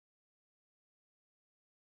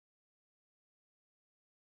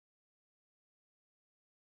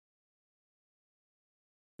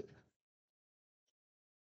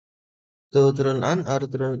To turn on or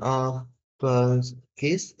turn off phone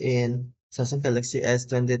keys in Samsung Galaxy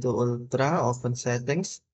S22 Ultra, open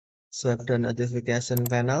settings, swipe the notification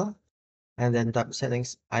panel, and then tap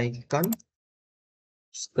settings icon,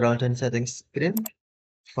 scroll down settings screen,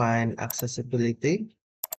 find accessibility,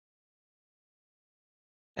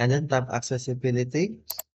 and then tap accessibility.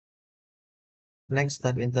 Next,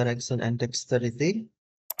 tap interaction and dexterity,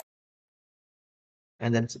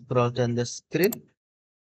 and then scroll down the screen.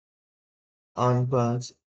 On phone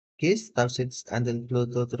keys, tap switch until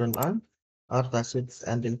Bluetooth turn on, or tap switch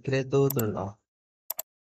until gray to turn off.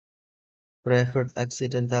 Preferred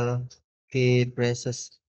accidental key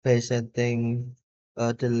presses by setting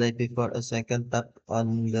a delay before a second tap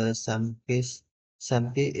on the some key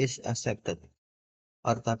is accepted.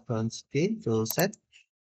 Or tap bounce key to set,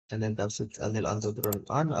 and then tap switch until on to turn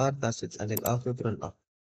on, or tap switch until off to turn off.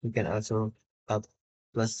 You can also tap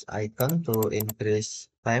plus icon to increase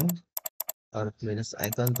time, or minus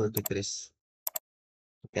icon to decrease.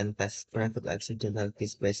 You can test preferred accidental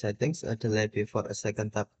keys by settings a delay before a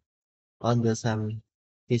second tap on the some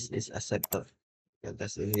keys is accepted. You can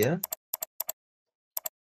test it here.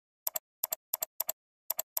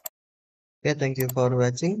 Okay, thank you for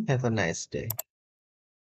watching. Have a nice day.